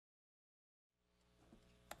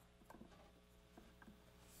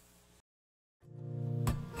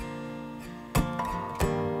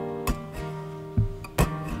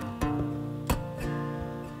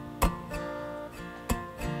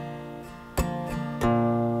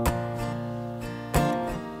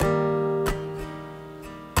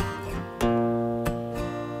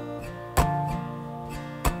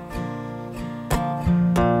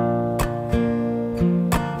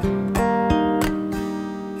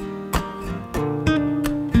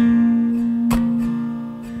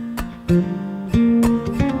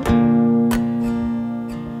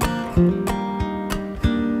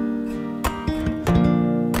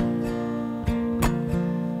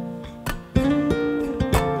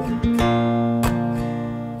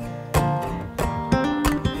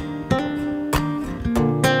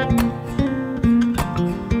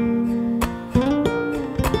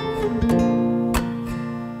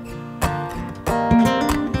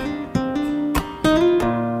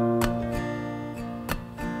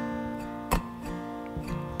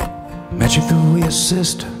Watching through your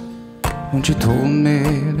sister when she told me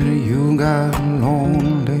that you got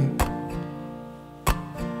lonely.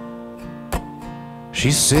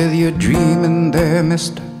 She said you're dreaming there,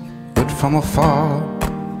 mister, but from afar,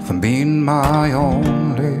 from being my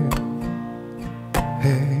only.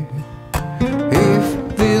 Hey,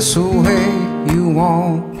 if this way you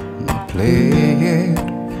want to play it,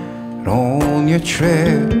 don't you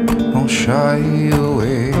tread, don't shy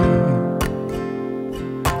away.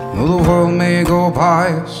 Though the world may go by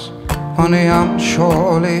us, honey, I'm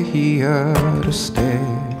surely here to stay.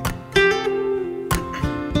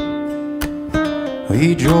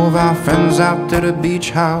 We drove our friends out to the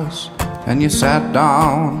beach house, and you sat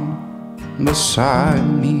down beside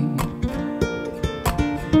me.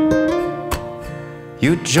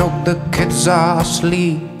 You joked the kids are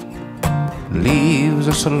asleep, leaves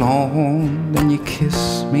us alone, then you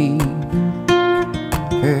kiss me.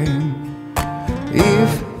 Hey,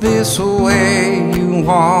 if this way you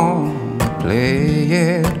want to play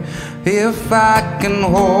it, if I can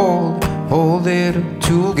hold it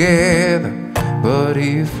together. But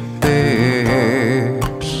if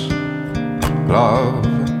there's love,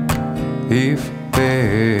 if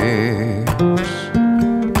there's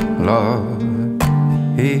love,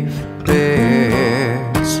 if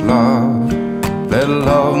there's love, let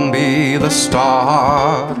love be the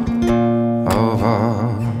start of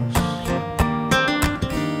us.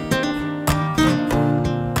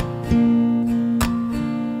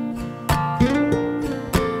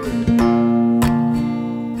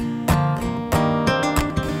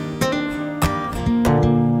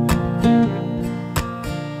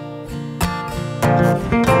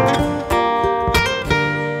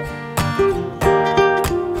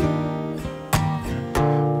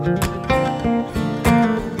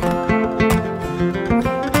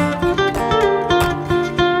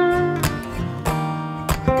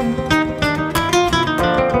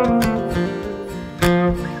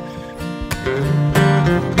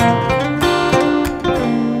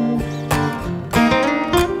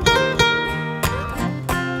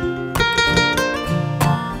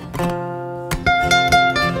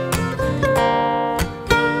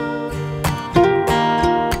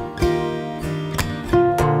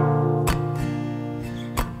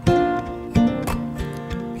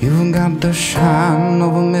 You've got the shine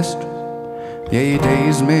of a mistress, yeah, you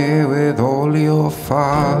daze me with all your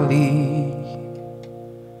folly.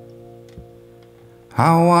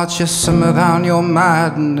 I watch you simmer down your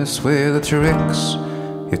madness with the tricks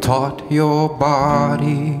you taught your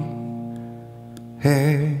body.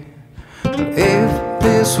 Hey, if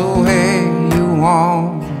this way you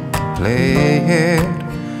want to play it,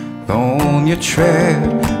 don't you tread,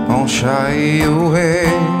 don't shy away.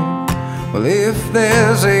 Well, if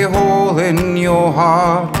there's a hole in your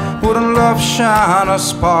heart, wouldn't love shine a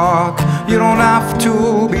spark? You don't have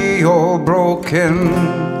to be all broken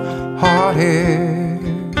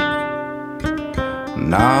hearted.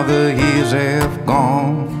 Now the years have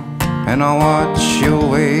gone, and I watch you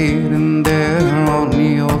waiting there on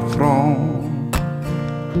your throne.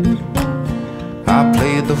 I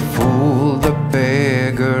played the fool, the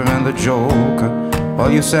beggar, and the joker, while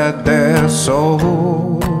you sat there so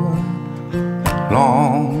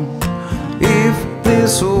long. If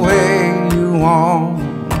this way you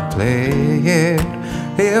want to play it,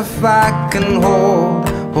 if I can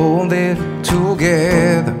hold it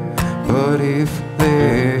together. But if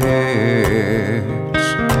there's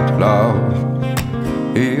love,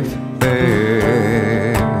 if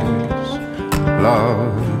there's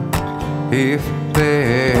love, if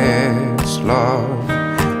there's love,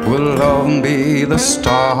 will love be the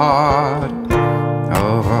start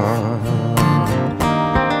of us?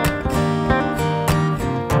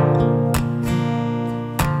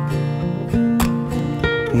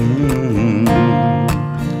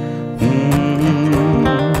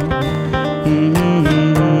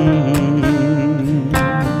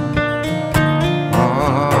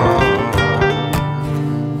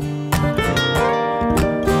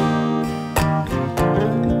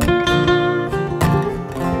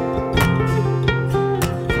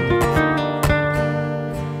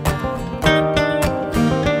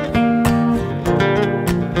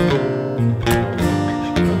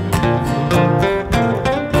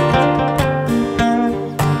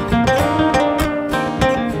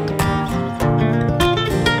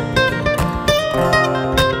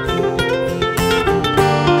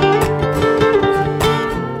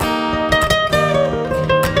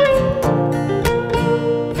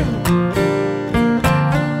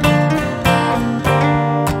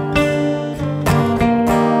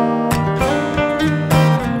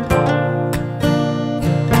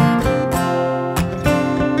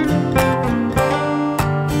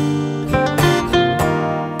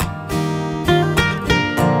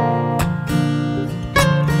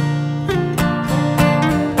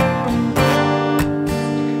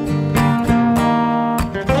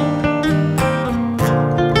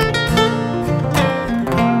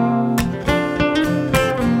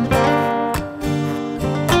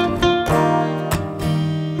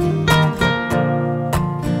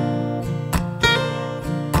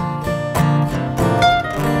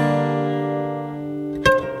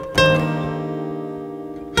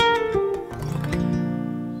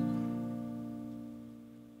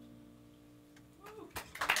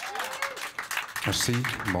 Merci,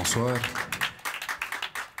 bonsoir.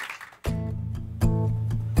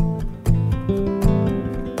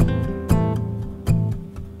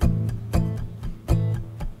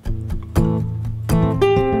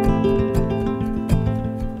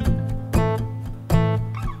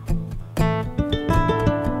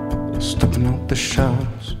 Stepping out the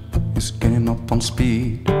shadows, he's getting up on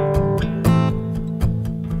speed.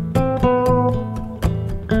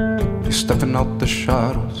 He's stepping out the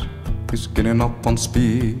shadows, he's getting up on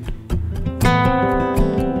speed.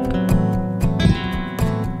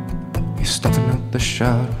 He's stepping out the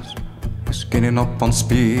shadows, he's getting up on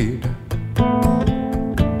speed.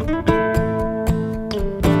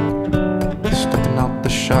 He's stepping out the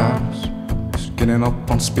shadows, he's getting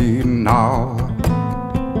up on speed now.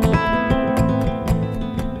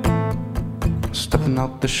 Stepping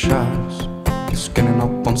out the shadows, he's getting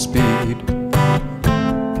up on speed.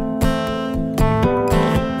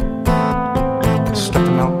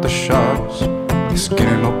 Stepping out the shadows, he's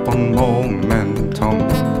getting up on momentum.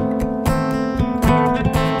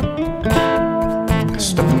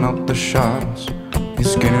 Stepping out the shadows,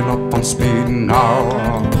 he's getting up on speed now.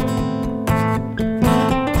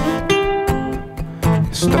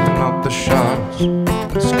 Stepping out the shadows,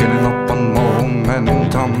 he's getting up on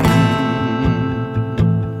momentum.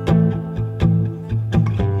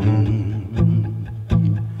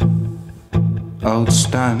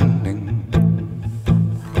 Outstanding,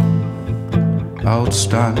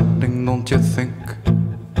 outstanding, don't you think?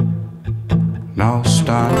 Now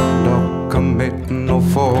stand up, commit no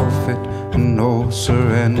forfeit, no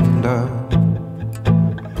surrender.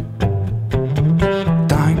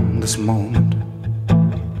 Dime this moment.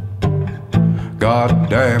 God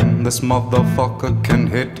damn, this motherfucker can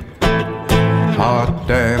hit. Hard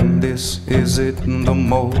damn, this is it, the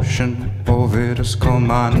motion of it is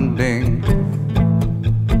commanding.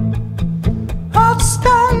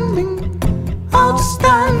 Outstanding,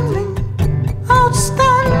 outstanding,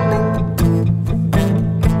 outstanding,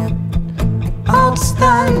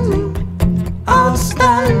 outstanding,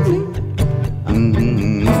 outstanding.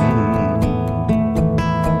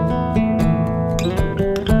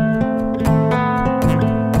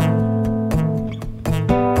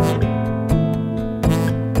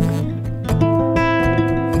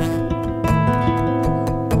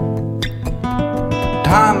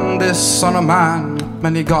 Damn this son of man,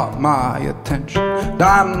 man, he got my attention.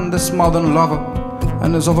 Damn this modern lover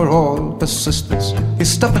and his overall persistence. He's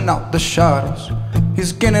stepping out the shadows,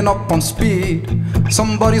 he's gaining up on speed.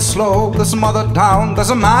 Somebody slow this mother down, there's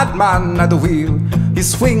a madman at the wheel. He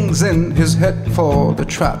swings in his head for the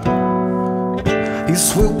trap. He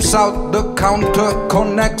swoops out the counter,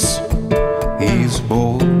 connects. He's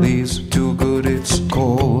bold, he's too good, it's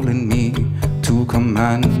calling me to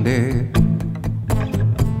command it.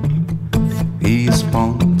 He's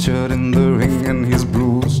punctured in the ring and he's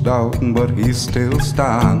bruised out, but he still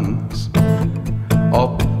stands.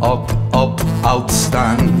 Up, up, up,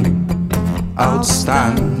 outstanding,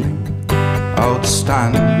 outstanding,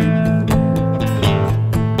 outstanding,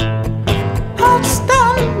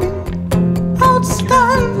 outstanding,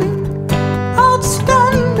 outstanding,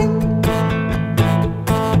 outstanding,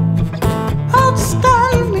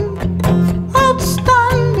 outstanding,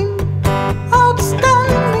 outstanding,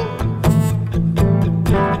 outstanding.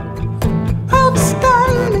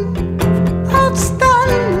 Outstanding,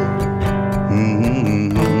 outstanding.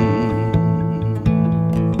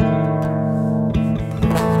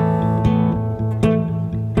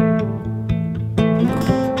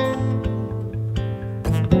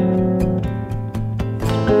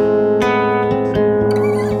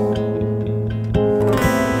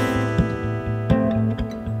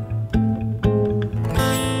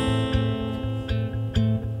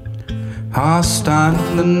 I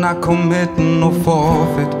stand and I commit no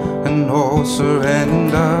forfeit and no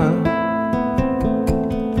surrender.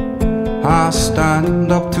 I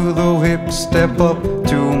stand up to the whip, step up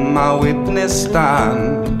to my witness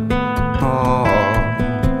stand. Oh,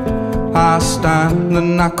 I stand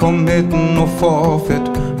and I commit no forfeit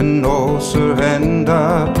and no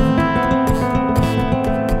surrender.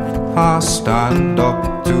 I stand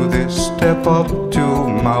up to this, step up to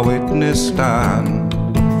my witness stand.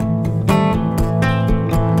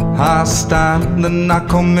 I stand and I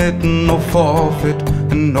commit no forfeit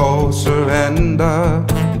and no surrender.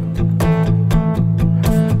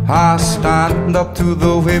 I stand up to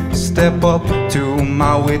the whip, step up to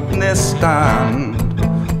my witness stand.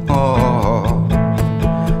 Oh,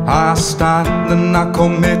 I stand and I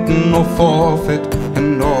commit no forfeit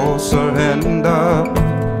and no surrender.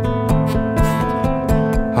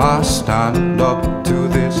 I stand up to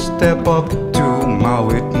this, step up to my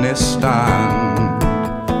witness. witness stand.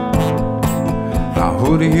 Now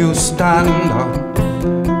who do you stand up?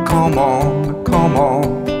 Come on, come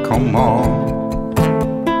on, come on.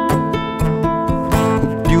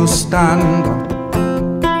 Who do you stand up?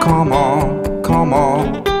 Come on, come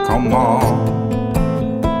on, come on.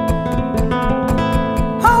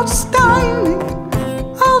 Outstanding,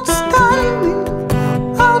 outstanding,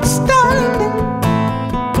 outstanding,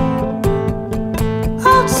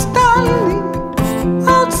 outstanding,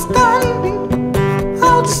 outstanding, outstanding,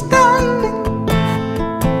 outstanding,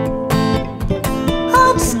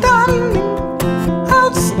 outstanding,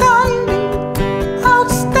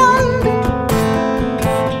 outstanding,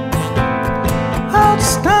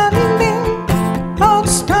 outstanding,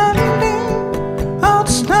 outstanding,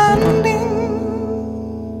 outstanding.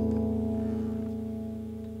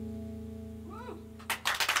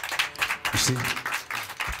 You see?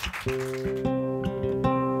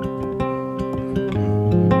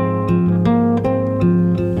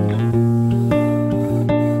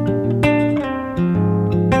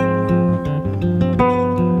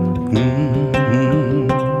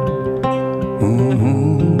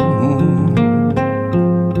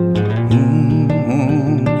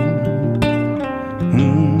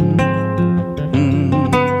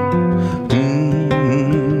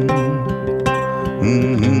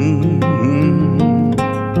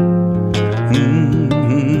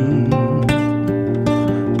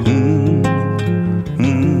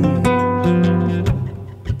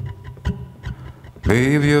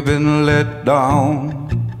 Babe, you've been let down.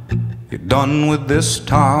 You're done with this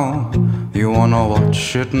town. You wanna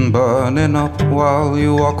watch it burning up while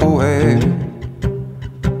you walk away.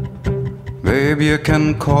 Babe, you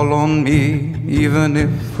can call on me even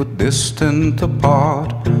if we're distant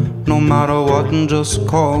apart. No matter what, just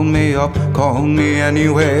call me up, call me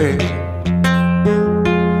anyway.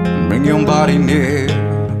 Bring your body near.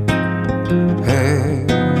 Hey,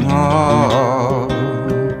 oh,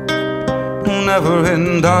 never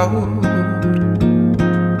in doubt.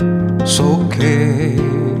 It's okay.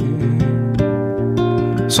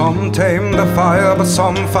 Some tame the fire, but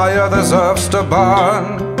some fire deserves to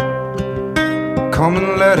burn. Come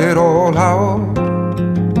and let it all out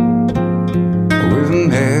with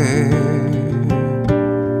me.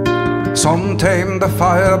 Some tame the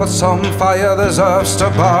fire, but some fire deserves to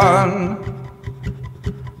burn.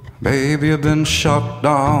 Baby, you've been shut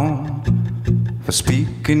down for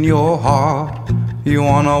speaking your heart. You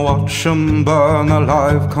wanna watch them burn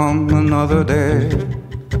alive come another day.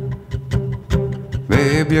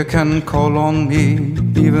 Babe, you can call on me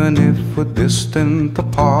even if we're distant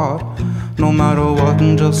apart. No matter what,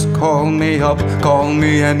 just call me up, call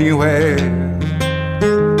me anyway.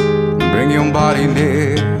 Bring your body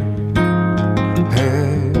near.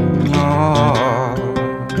 Hey,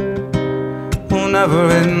 oh, never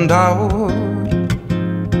in doubt.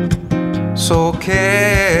 It's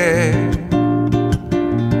okay.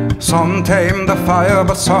 Some tame the fire,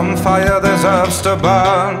 but some fire deserves to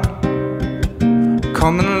burn.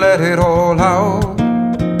 Come and let it all out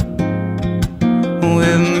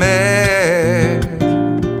with me.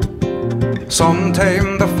 Some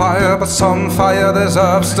tame the fire, but some fire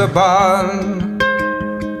deserves to burn.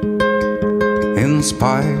 In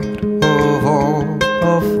spite of all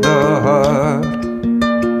of the hurt,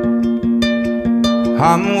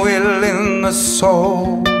 I'm willing to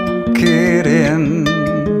soak it in.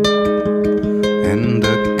 And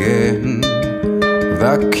again,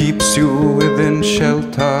 that keeps you within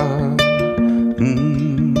shelter.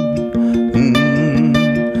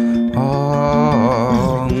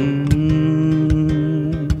 Oh,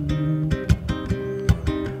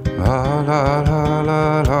 la la la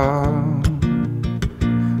la la,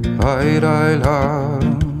 la la la,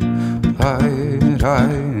 la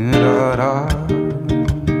la la.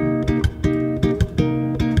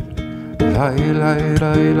 La la la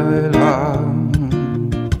la la,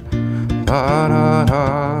 la la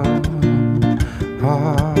la,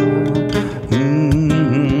 ah,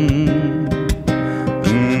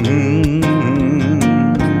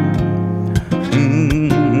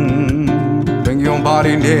 Bring your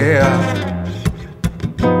body near.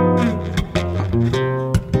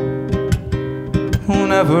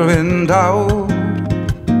 Never in doubt.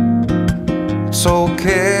 It's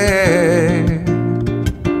okay.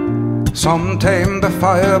 Some tame the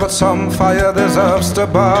fire, but some fire deserves to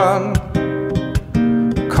burn.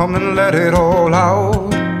 Come and let it all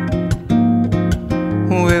out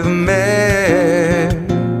with me.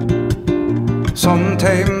 Some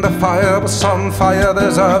tame the fire, but some fire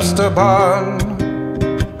deserves to burn.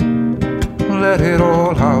 Let it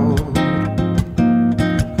all out.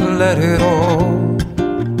 Let it all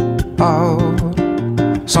out.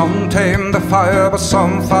 Some tame the fire, but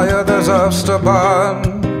some fire deserves to burn.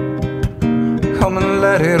 Come and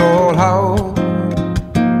let it all out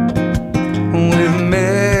with me.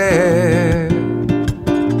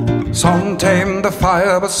 Some tame the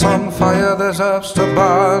fire, but some fire deserves to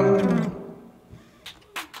burn.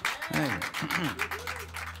 Hey.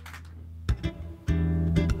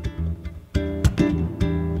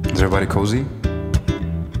 Is everybody cozy?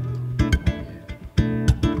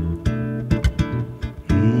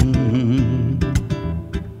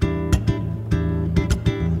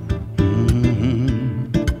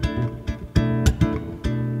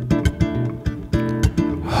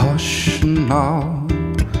 Hush now,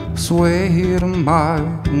 sway to my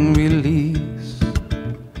release.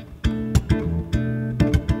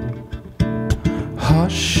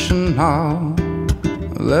 Hush now,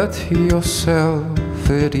 let yourself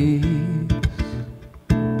at ease.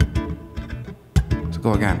 Let's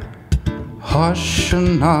go again. Hush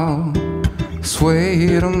now,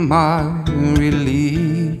 sway to my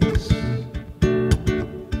release.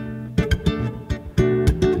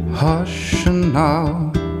 Hush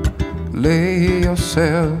now, lay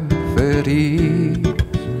yourself at ease.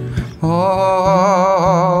 Oh,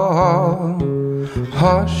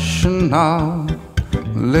 hush now,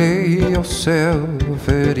 lay yourself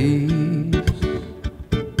at ease.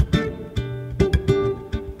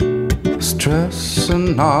 Stress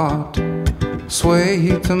not,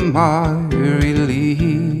 sway to my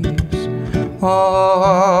release. Oh,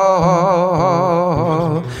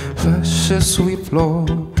 flesh is sweet flow,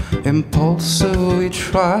 impulsive we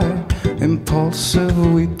try, impulsive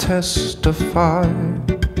we testify.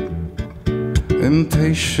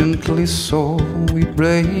 Impatiently so we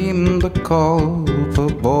blame the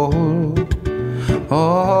culpable.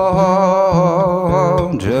 Oh,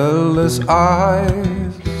 jealous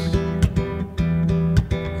eyes,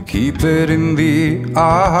 keep it in the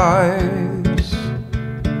eyes.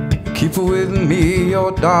 Keep with me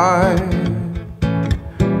or die.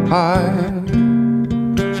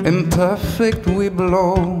 Imperfect we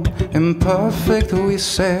blow, imperfect we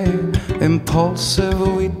say, impulsive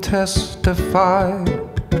we testify.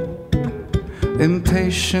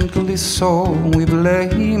 Impatiently so we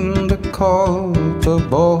blame the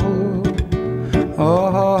culpable.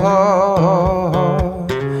 Oh,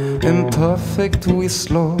 imperfect we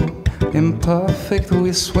slow, imperfect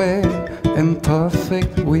we sway,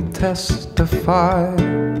 imperfect we testify.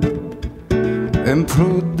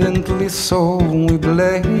 Imprudently so we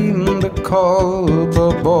blame the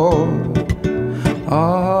culpable.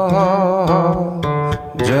 Ah,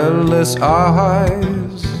 jealous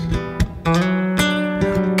eyes,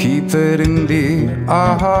 keep it in the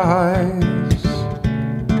eyes.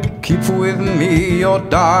 Keep with me or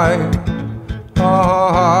die.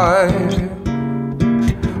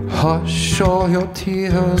 Hush all your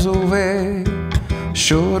tears away.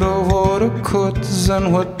 Shoulda, woulda, coulds,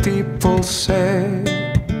 and what people say.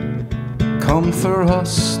 Come for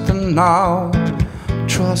us and now,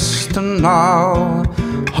 trust and now.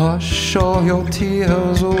 Hush all your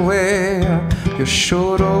tears away. You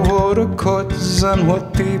shoulda, woulda, coulds, and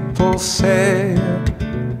what people say.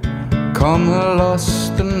 Come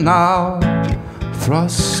lost and now,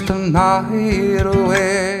 thrust the night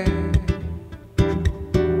away.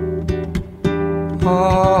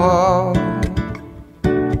 Oh,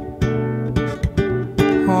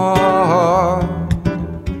 oh,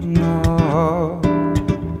 no,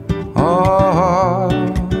 oh.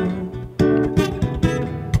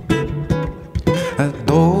 And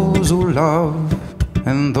those who love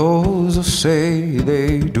and those who say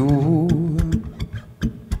they do,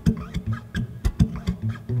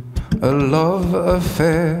 a love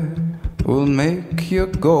affair will make you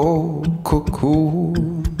go cuckoo.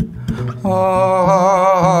 Oh,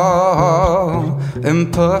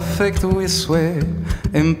 imperfect we sway,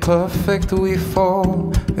 imperfect we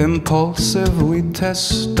fall, impulsive we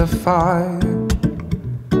testify.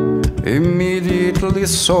 Immediately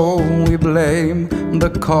so we blame the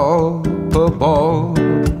culpable.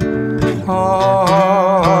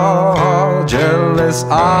 Oh, jealous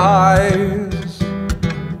eyes,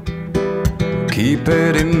 keep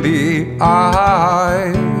it in the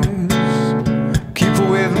eyes. Keep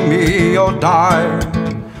with me or die.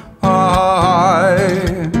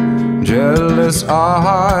 Jealous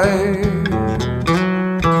eyes,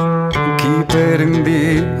 keep it in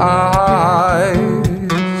the eyes.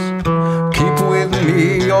 Keep with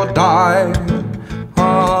me or die.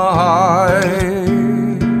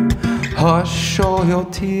 Hush all your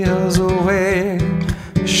tears away.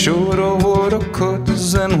 Shoulda, woulda,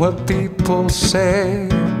 coulds, and what people say.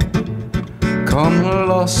 Come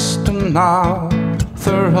lost and now,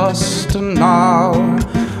 thrust and now.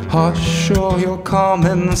 Hush all your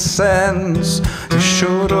common sense. You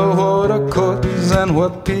shoulda, woulda, couldas, and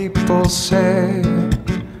what people say.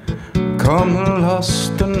 Come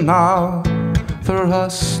lust and now,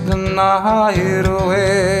 thrust the night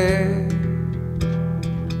away.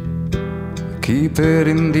 Keep it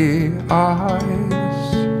in the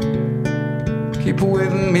eyes. Keep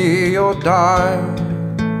with me or die,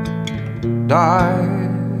 die.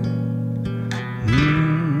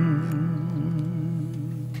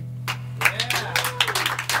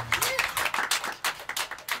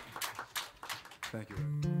 Thank you.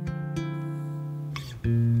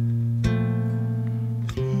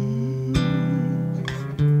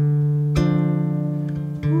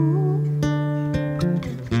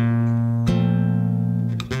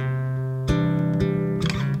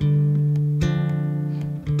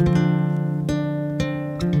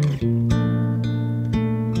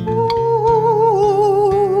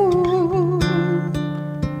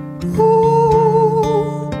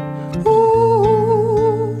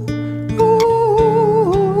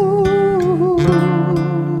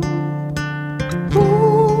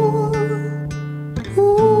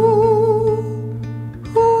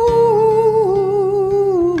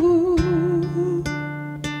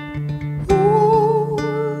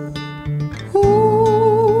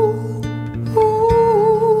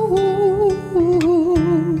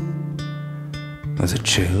 There's a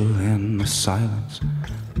chill in the silence,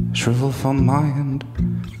 shrivel from my end,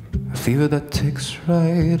 a fever that takes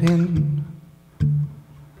right in.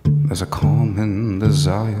 There's a calm in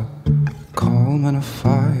desire, calm in a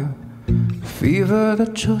fire, fever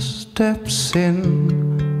that just steps in.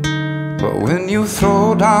 But when you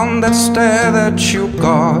throw down that stare that you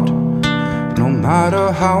got, no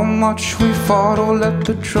matter how much we fought, or let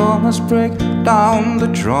the drummers break down the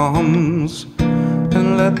drums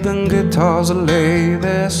and let the guitars lay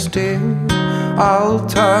there still, I'll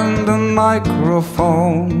turn the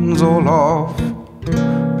microphones all off,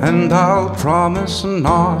 and I'll promise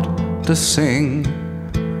not to sing.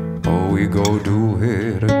 Oh, we go do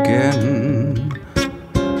it again.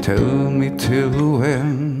 Tell me till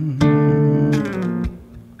when.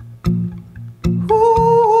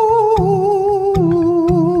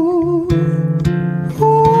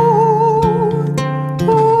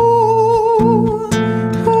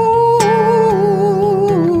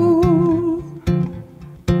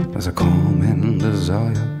 There's a calm and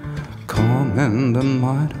desire, calm and a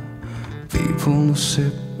might, people who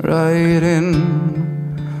sip right in.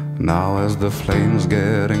 Now as the flames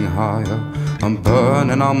getting higher, I'm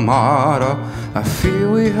burning armada, I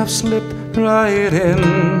feel we have slipped right in.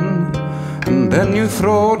 And then you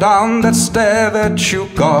throw down that stare that you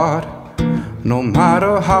got, no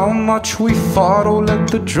matter how much we fought. Oh,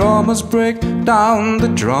 let the drummers break down the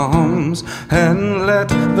drums and let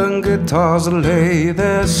the guitars lay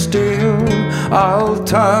there still. I'll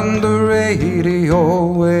turn the radio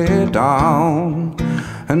way down,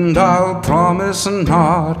 and I'll promise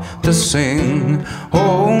not to sing.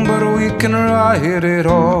 Oh, but we can write it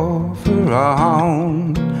off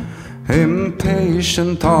around.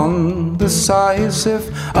 Impatient,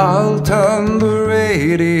 undecisive, I'll turn the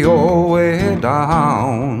radio way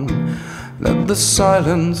down. Let the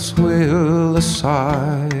silence will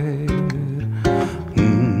decide.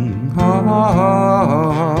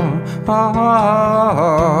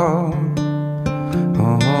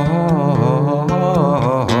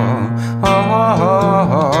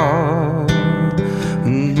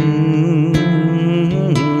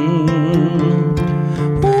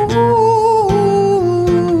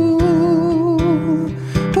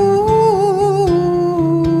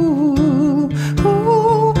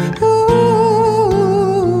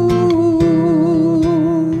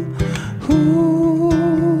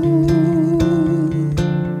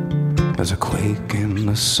 There's a quake in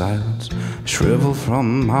the silence, shrivel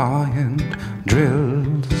from my end,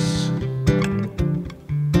 drills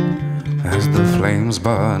as the flames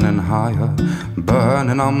burning higher,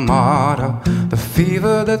 burning armada, the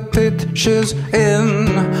fever that pitches in.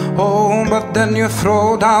 Oh, but then you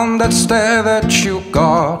throw down that stare that you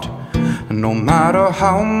got, no matter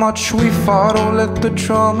how much we fought. Oh, let the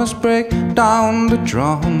drummers break down the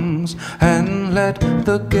drums and let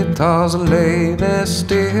the guitars lay there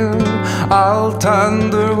still. I'll turn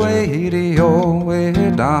the radio way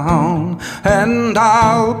down, and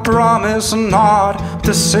I'll promise not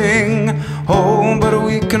to sing. Oh, but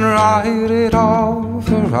we can write it off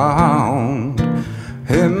around.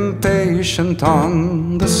 Impatient,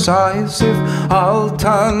 undecisive, I'll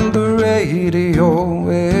turn the radio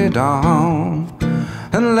way down,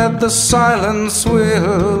 and let the silence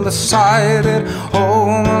will decide it. Oh,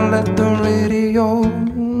 and let the radio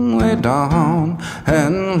way down,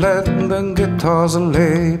 and let the guitars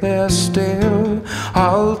lay there still.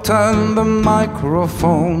 I'll turn the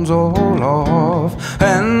microphones all off,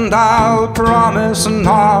 and I'll promise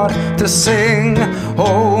not to sing.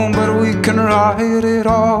 Oh, but we can write it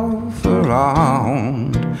off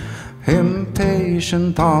around.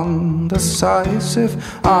 Impatient, undecisive,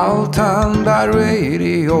 I'll turn that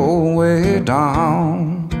radio way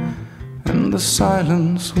down, and the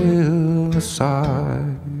silence will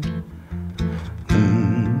decide.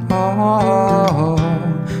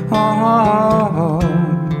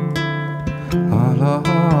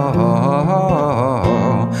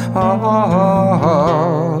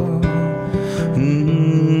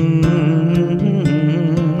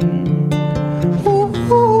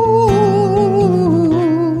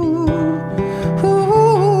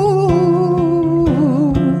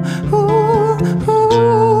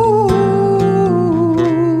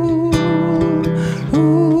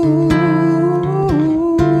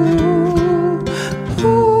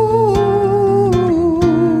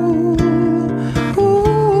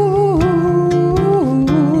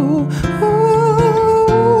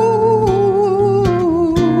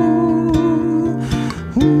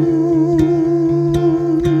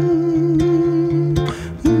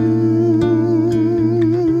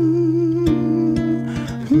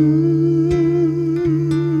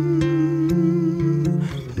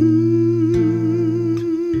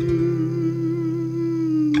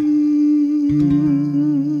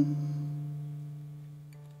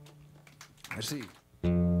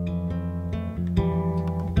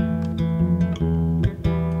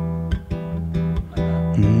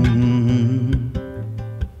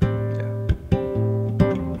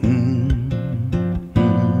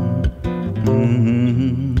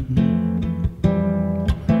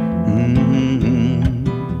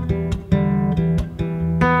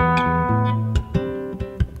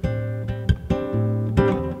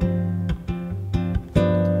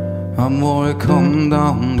 Amore, come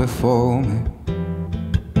down before me.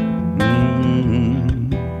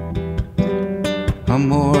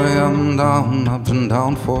 Amore, I'm down, I've been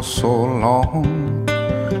down for so long.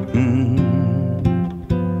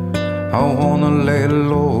 I wanna lay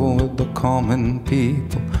low with the common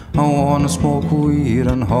people. I wanna smoke weed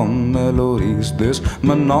and hum melodies. This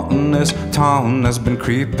monotonous town has been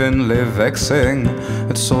creepingly vexing.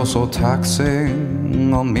 It's so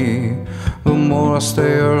taxing on me. The more I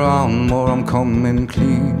stay around, more I'm coming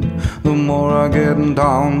clean. The more I get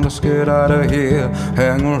down, let's get out of here.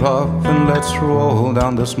 Hang her up and let's roll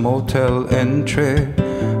down this motel entry.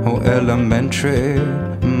 Oh, elementary,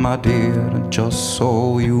 my dear, and just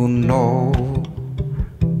so you know,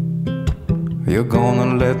 you're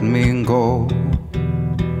gonna let me go.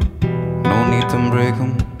 No need to break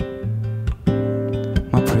 'em,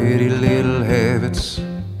 my pretty little habits.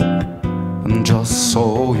 And just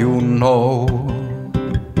so you know,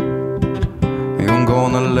 you're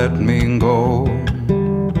gonna let me go.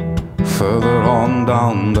 Further on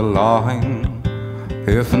down the line,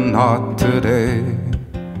 if not today.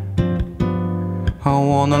 I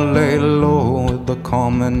wanna lay low with the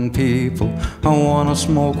common people. I wanna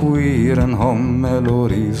smoke weed and hum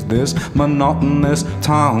melodies. This monotonous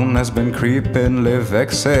town has been creepingly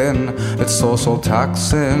vexing. It's so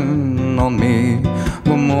taxing on me.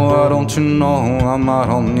 The more don't you know I'm out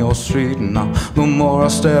on your street now. The more I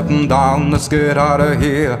step down, let's get out of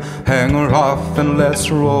here. Hang her off and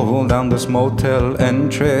let's roll down this motel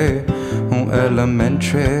entry. Oh,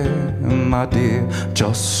 elementary, my dear,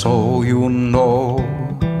 just so you know,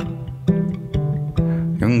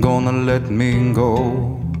 you're gonna let me go.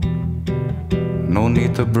 No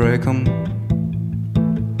need to break 'em,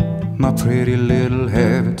 my pretty little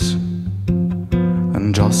habits.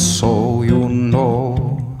 And just so you know,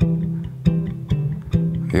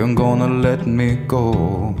 you're gonna let me go.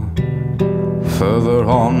 Further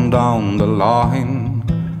on down the line,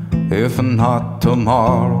 if not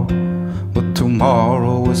tomorrow, but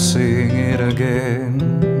tomorrow we'll sing it again.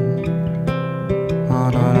 Da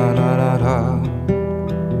da da da da,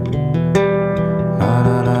 da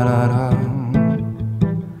da da da da,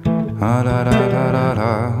 da da da da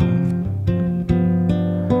da,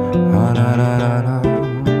 da da da da da, da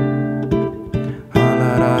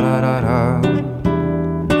da da da da,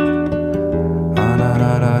 da da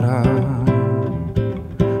da da da,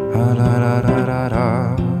 da da da da da.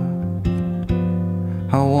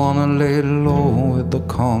 I wanna lay low with the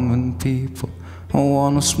common people. I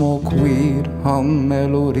wanna smoke weed, hum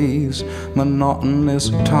melodies. Monotonous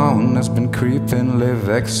town has been creepingly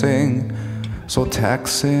vexing, so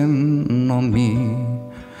taxing on me.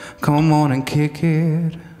 Come on and kick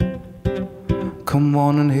it, come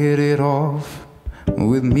on and hit it off.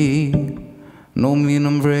 with me. No mean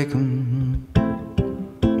I'm breaking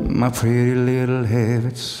my pretty little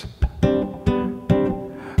habits.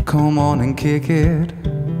 Come on and kick it.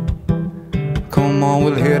 Come on,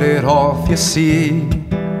 we'll hit it off, you see.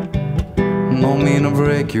 No mean to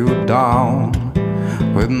break you down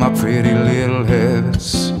with my pretty little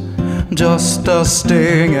habits. Just a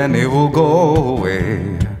sting and it will go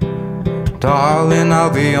away. Darling,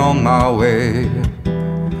 I'll be on my way.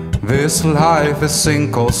 This life is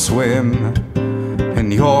sink or swim,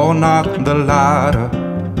 and you're not the ladder.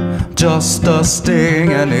 Just a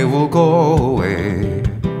sting and it will go away.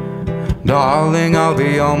 Darling, I'll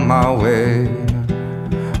be on my way.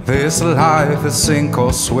 This life is sink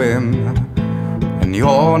or swim, and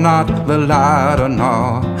you're not the ladder,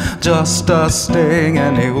 no. Just a sting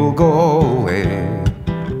and it will go away.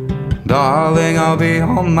 Darling, I'll be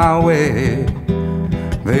on my way.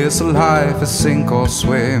 This life is sink or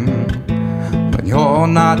swim, but you're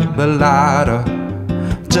not the ladder.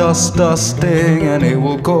 Just a sting and it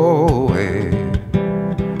will go away.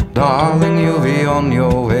 Darling, you'll be on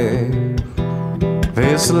your way.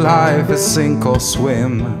 This life is sink or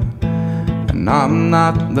swim, and I'm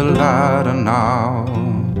not the ladder now.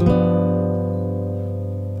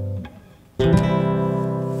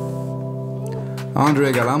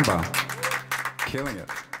 Andre Galamba, killing it.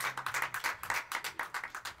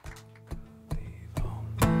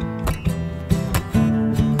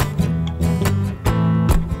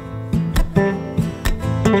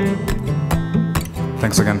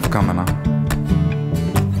 Thanks again for coming on.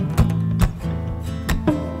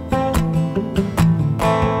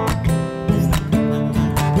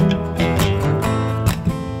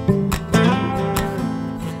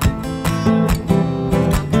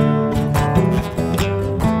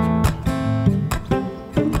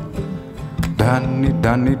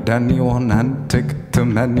 Danny, Danny, one hand ticket to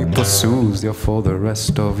many pursues you for the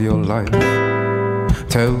rest of your life.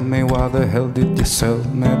 Tell me, why the hell did you sell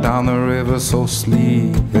me down the river so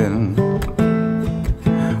sleeping?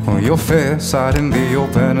 Oh, your face out in the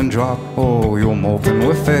open and drop. Oh, you're moping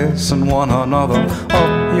with facing one another.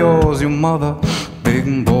 Up yours, your mother.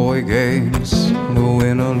 Big boy games, the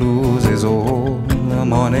winner loses all the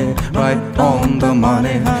money, right on the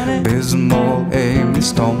money. Bismal aim,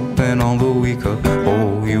 stomping on the weaker.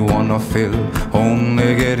 Oh, you wanna feel,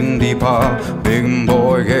 only getting deeper. Big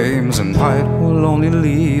boy games, and night will only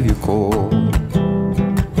leave you cold.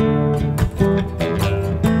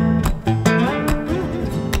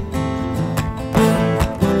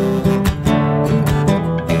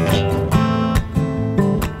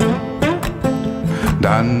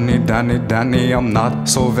 Danny, Danny, I'm not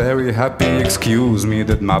so very happy. Excuse me,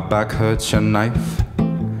 did my back hurt your knife?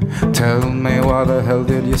 Tell me, why the hell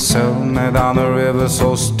did you sell me down the river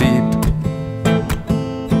so steep?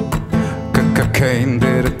 Cain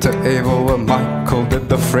did it to Abel, and Michael did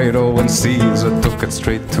the Fredo, and Caesar took it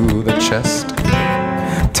straight to the chest.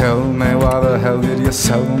 Tell me, why the hell did you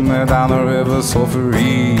sell me down the river so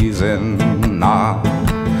freezing? Nah.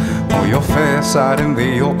 Oh, your face out in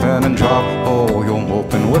the open and drop. Oh, you're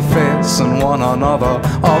moping with facing one another.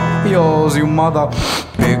 Up yours, you mother.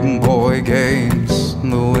 Big boy games,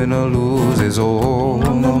 the winner loses all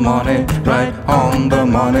the money, right on the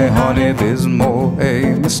money, honey. There's more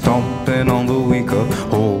aim, stomping on the weaker.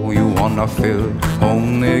 Oh, you wanna feel,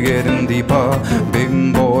 only getting deeper.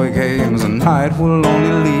 Big boy games, and night will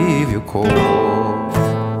only leave you cold.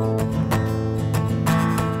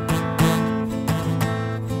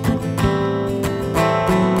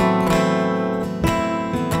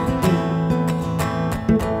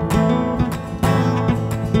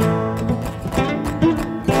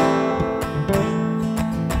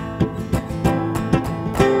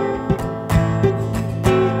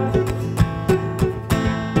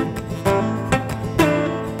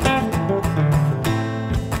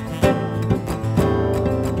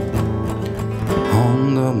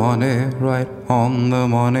 Right on the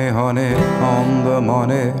money, honey, on the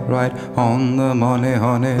money, right on the money,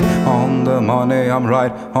 honey, on the money, I'm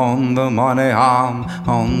right on the money, I'm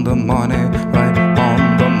on the money, right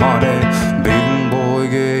on the money. Big boy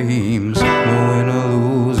games, the winner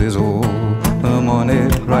loses all the money,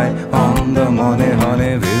 right on the money,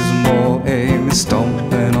 honey. There's more aim,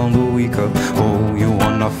 stomping on the weaker. Oh, you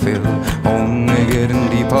wanna feel, only getting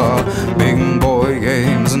deeper. Big boy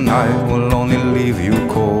games, and I will only leave you